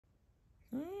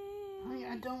Honey,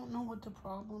 I don't know what the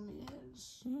problem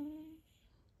is.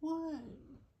 What?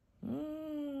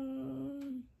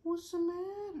 What's the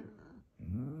matter?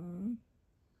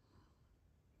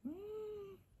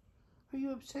 Are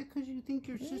you upset because you think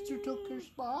your sister took your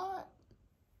spot?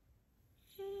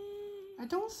 I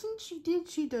don't think she did.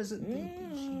 She doesn't think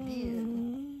that she did.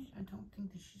 I don't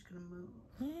think that she's going to move.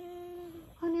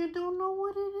 Honey, I don't know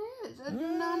what it is. I do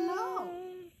not know.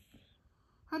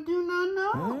 I do not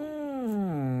know.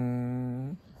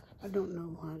 I don't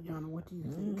know, Jonna. What do you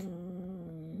think?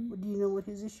 What, do you know what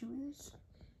his issue is?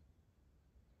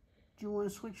 Do you want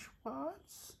to switch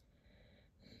spots?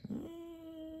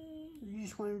 You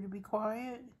just want him to be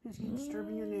quiet because he's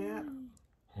disturbing your nap?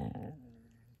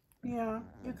 Yeah,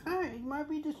 you might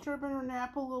be disturbing her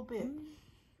nap a little bit.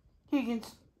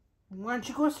 Higgins, why don't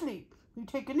you go to sleep? You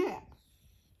take a nap.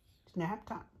 It's nap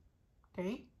time,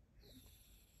 okay?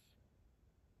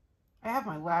 I have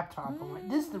my laptop on.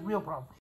 This is the real problem.